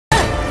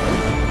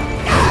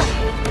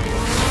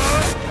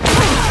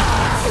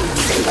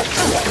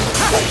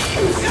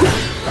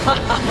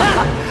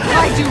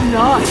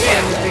not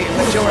envy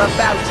what you're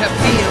about to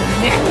feel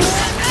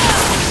next.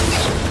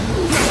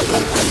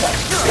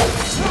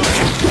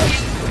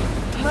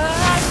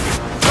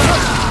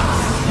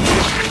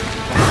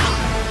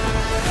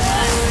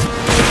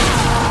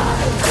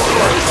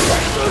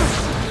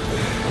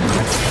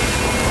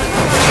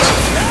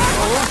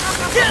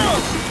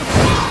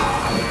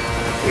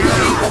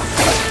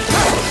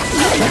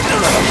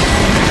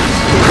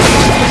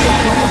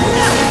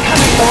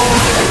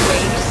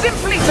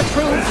 Simply to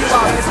prove you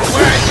are as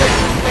worthless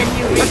as when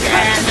you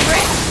began.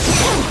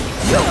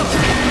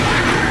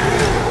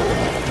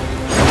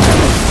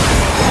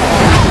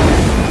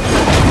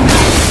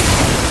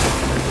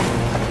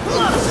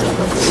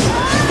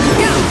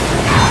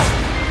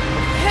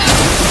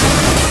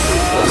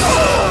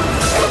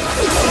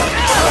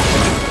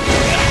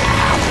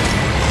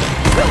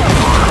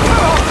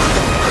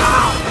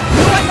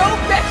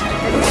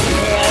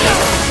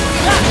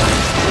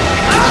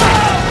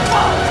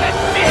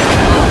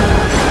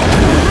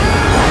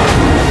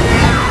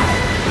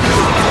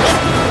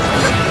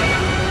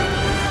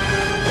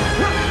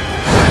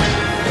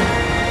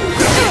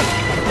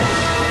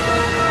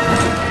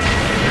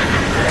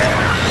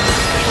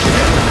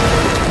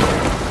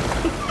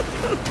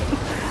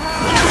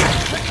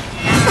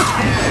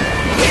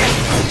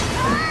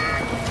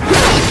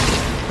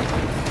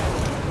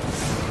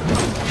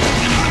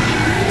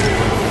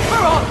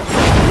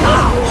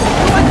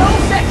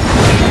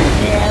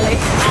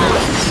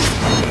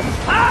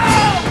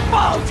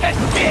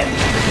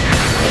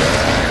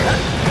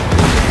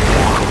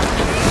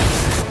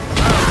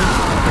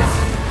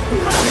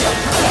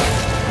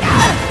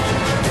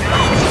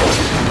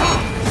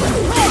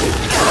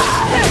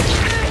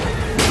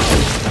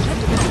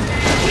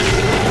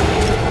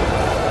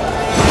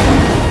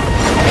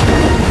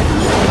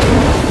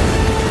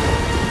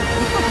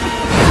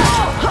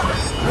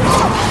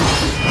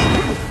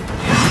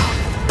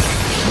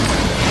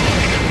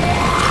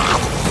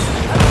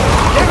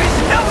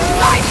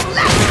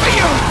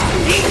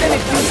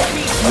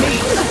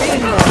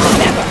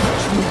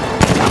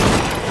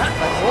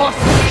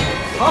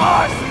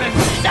 Horsemen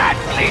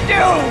sadly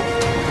do!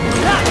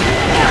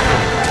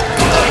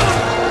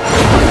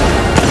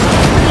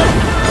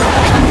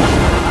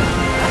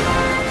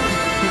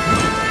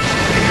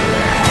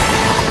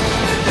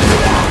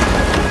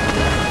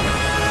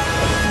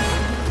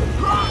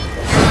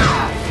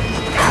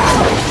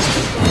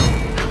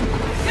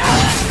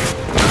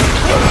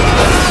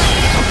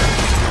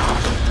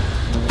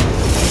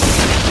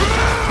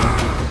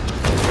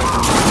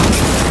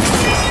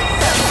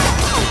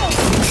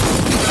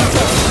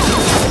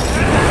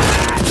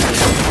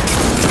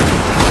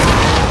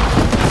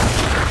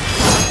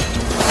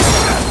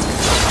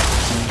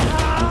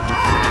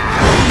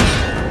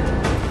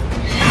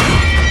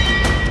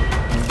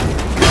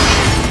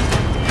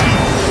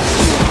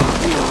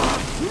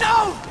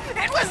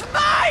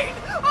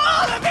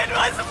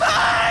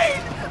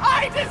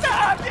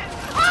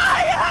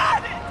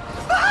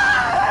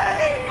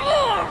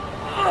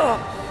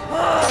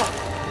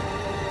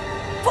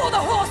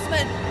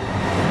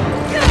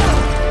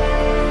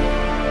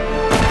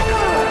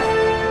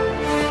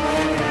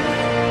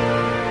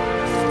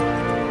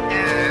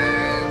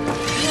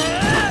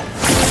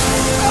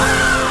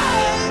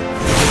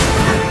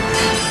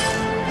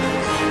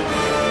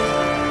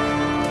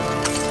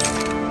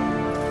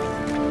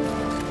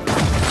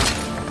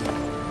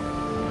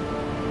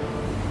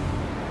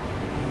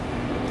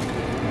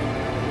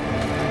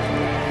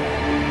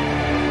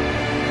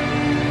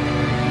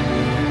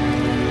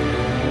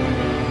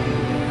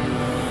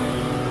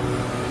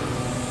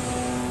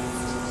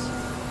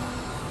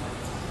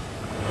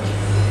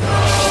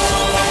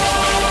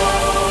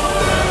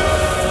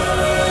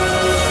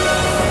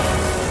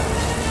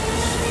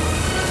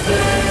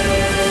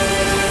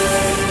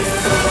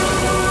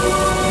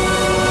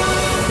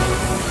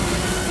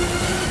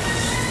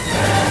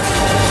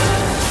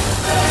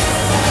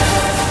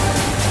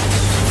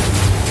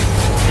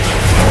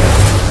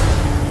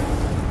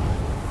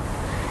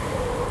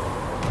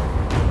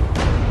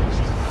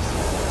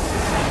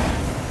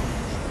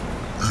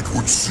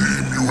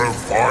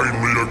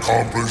 Finally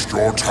accomplished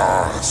your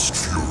task,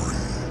 Fury.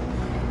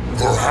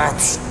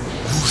 Perhaps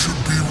you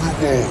should be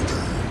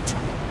rewarded,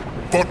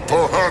 but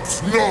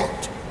perhaps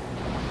not.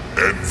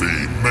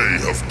 Envy may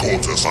have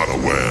caught us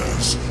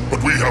unawares,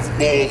 but we have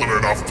more than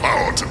enough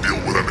power to deal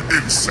with an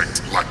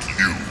insect like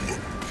you.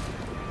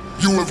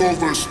 You have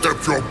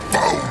overstepped your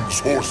bounds,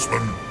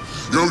 Horsemen.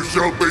 You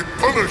shall be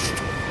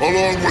punished,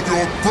 along with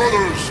your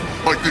brothers,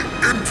 like the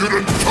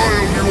impudent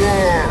child you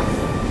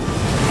are.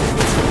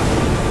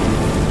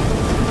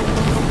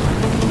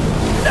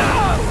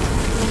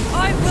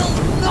 I will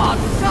not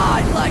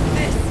die like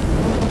this!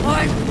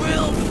 I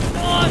will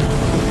not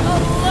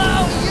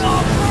allow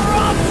your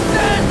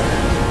corruption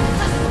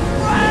to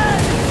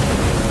spread!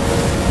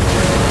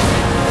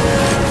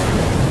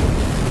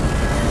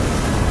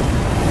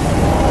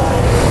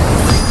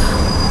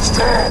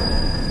 Stop!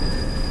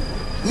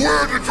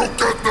 Where did you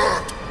get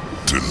that?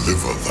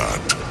 Deliver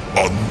that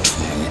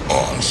unto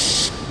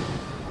us.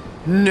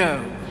 No.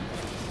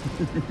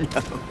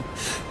 No,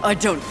 I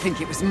don't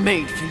think it was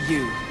made for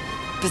you.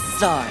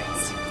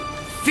 Besides,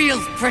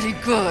 feels pretty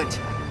good.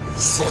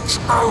 Such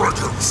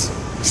arrogance!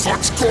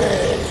 Such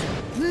gall!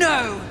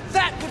 No,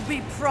 that would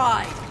be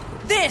pride.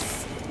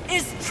 This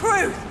is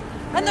truth.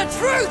 And the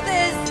truth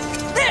is,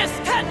 this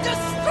can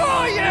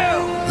destroy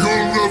you!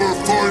 You'll never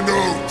find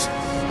out,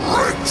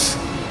 wretch!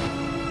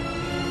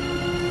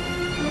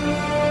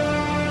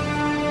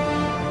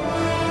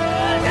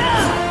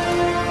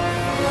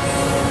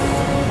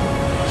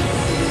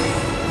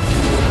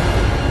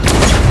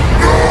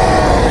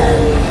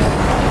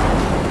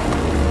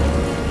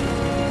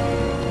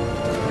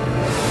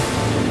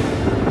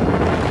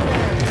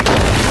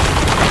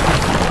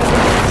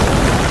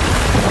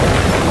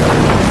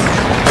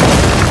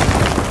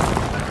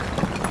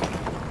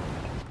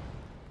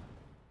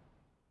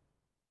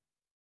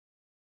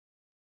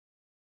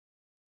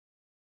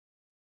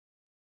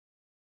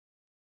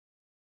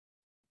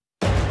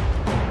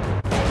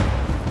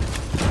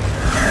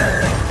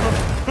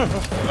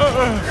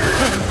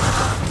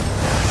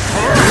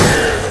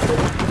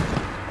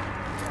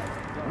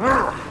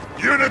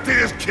 Unity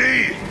is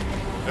key!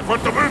 If we're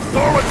to move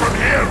forward from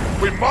here,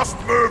 we must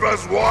move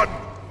as one!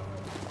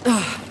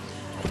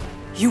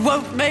 You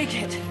won't make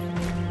it.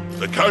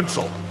 The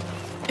Council!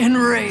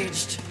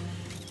 Enraged.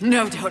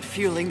 No doubt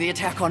fueling the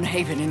attack on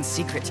Haven in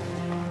secret.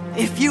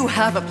 If you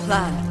have a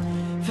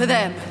plan for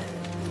them...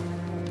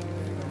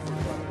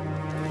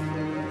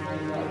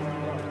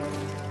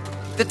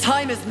 The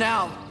time is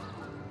now.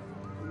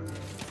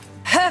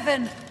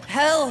 Heaven,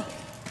 hell,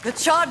 the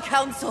Charred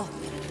Council.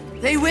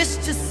 They wish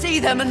to see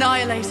them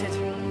annihilated.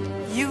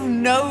 You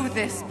know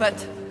this,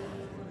 but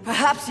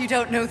perhaps you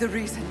don't know the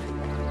reason.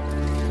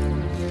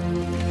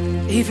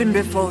 Even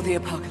before the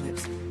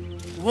apocalypse,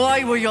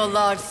 why were your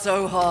lives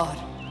so hard?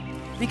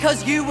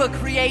 Because you were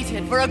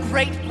created for a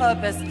great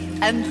purpose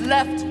and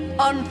left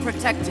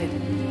unprotected.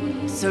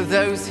 So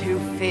those who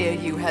fear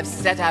you have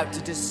set out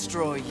to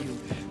destroy you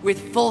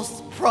with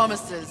false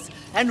promises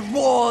and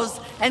wars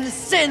and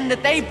sin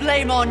that they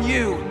blame on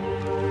you.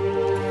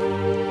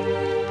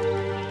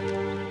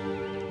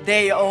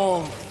 They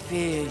all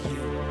fear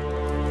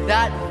you.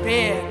 That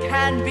fear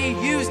can be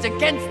used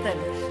against them.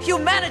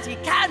 Humanity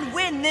can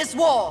win this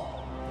war.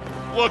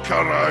 Look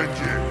around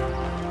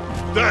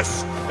you.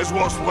 This is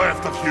what's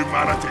left of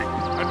humanity,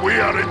 and we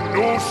are in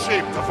no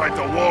shape to fight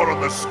a war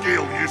on the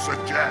scale you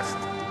suggest.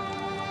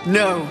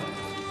 No.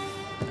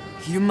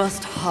 You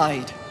must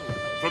hide.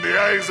 From the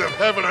eyes of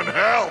heaven and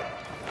hell.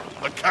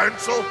 The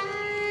Council?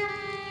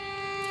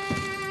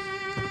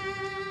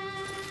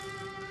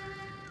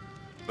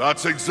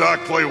 That's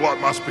exactly what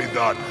must be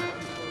done.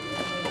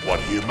 But what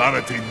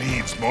humanity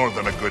needs more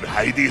than a good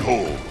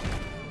hidey-hole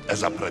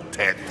is a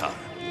protector.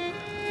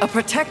 A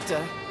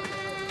protector?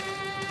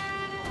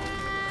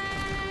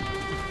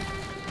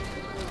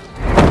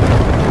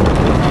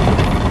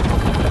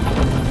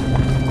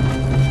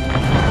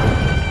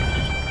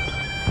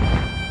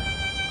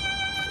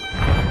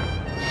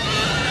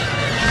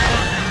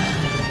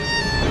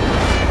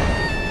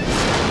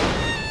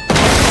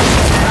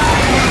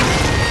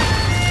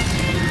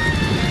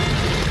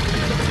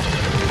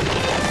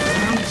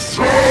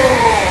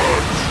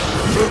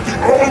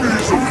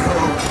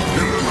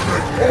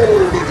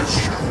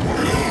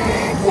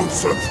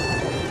 Once and for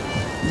all,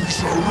 we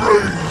shall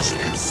raise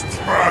this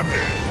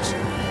planet.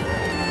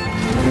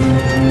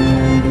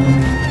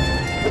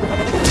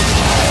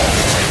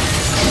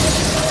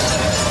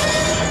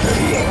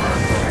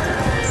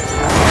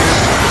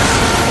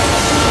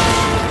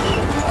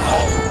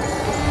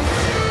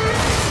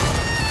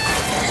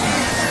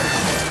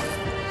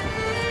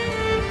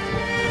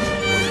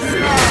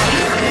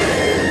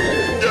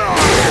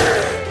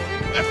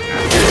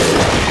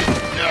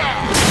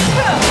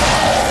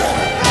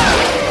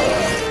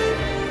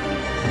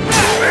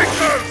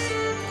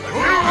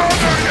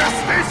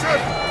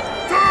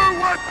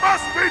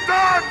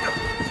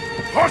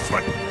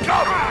 Horsemen,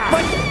 come!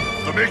 But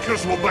the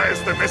Makers will buy us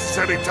the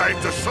necessary time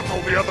to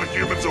shuttle the other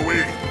humans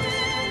away.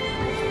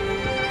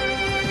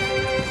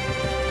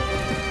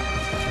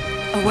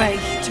 Away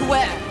to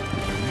where?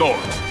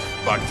 North,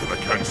 back to the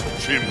Council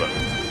chamber.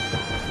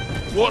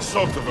 What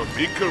sort of a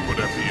Maker would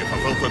it be if I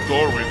built a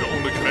doorway that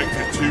only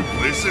connected two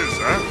places,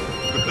 huh?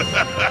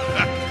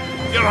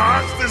 Your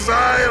heart's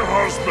desire,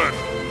 Horseman.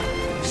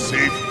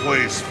 Safe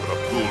place for a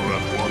poor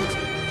unwanted.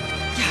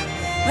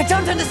 I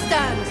don't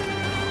understand.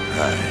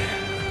 Aye.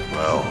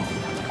 Well,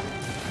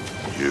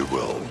 you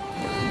will.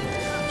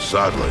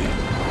 Sadly,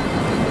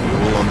 you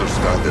will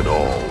understand it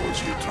all as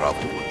you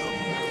travel with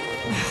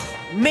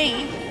them.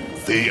 Me?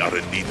 They are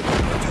in need of a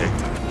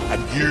protector,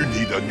 and you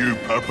need a new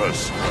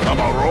purpose. Am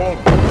I wrong?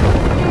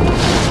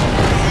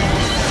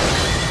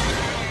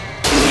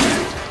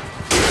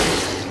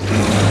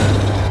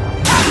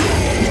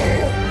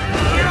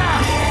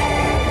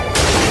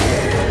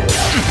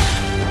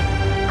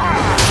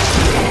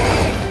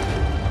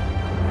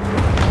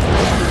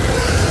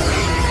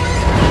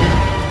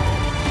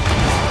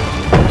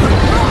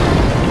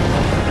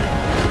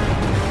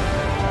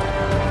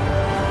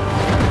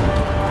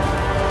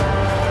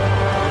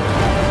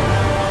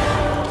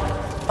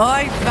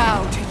 I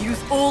vow to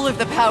use all of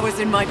the powers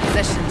in my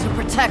possession to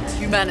protect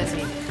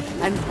humanity.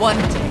 And one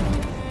day,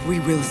 we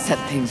will set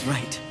things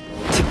right.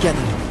 Together.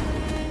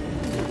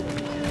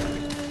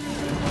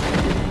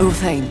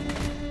 Uthane,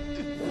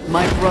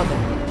 my brother,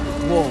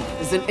 War,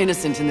 is an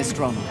innocent in this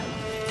drama.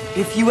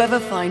 If you ever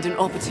find an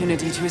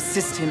opportunity to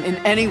assist him in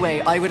any way,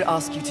 I would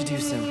ask you to do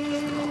so.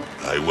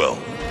 I will.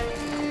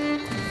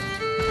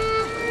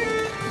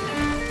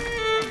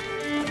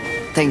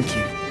 Thank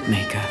you,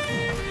 Maker.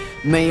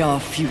 May our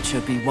future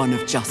be one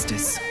of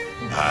justice.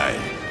 Aye.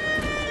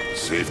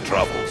 Safe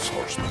travels,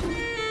 Horsemen.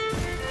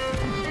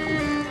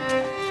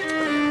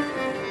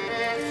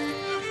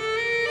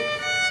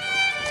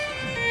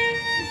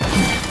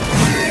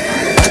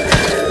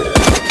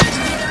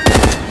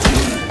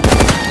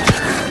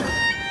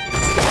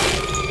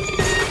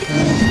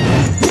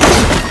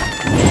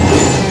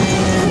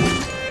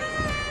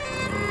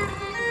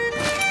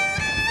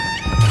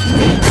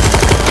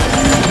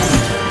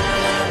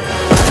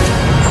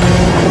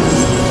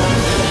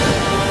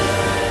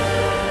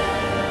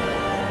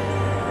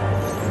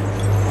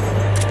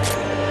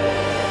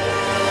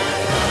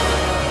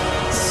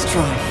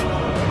 Strife.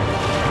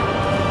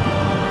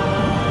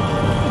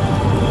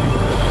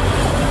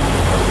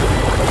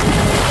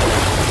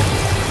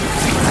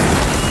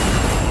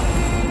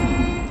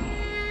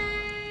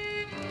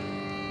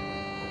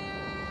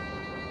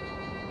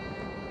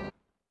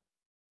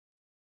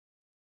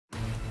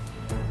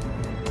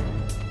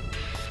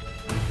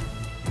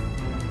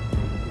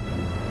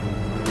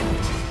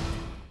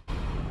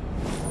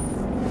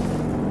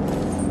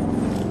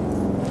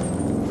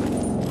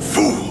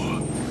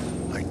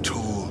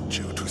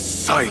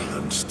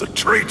 Silence the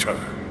traitor!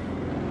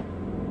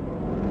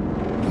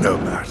 No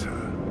matter.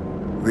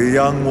 The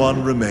young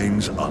one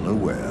remains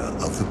unaware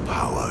of the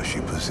power she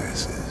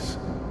possesses.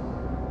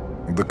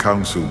 The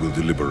Council will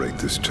deliberate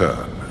this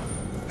turn,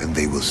 and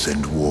they will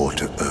send war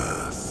to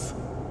Earth.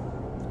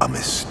 A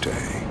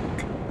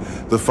mistake.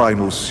 The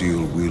final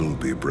seal will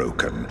be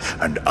broken,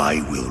 and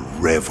I will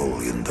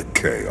revel in the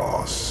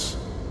chaos.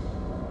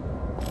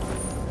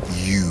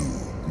 You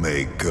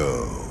may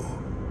go.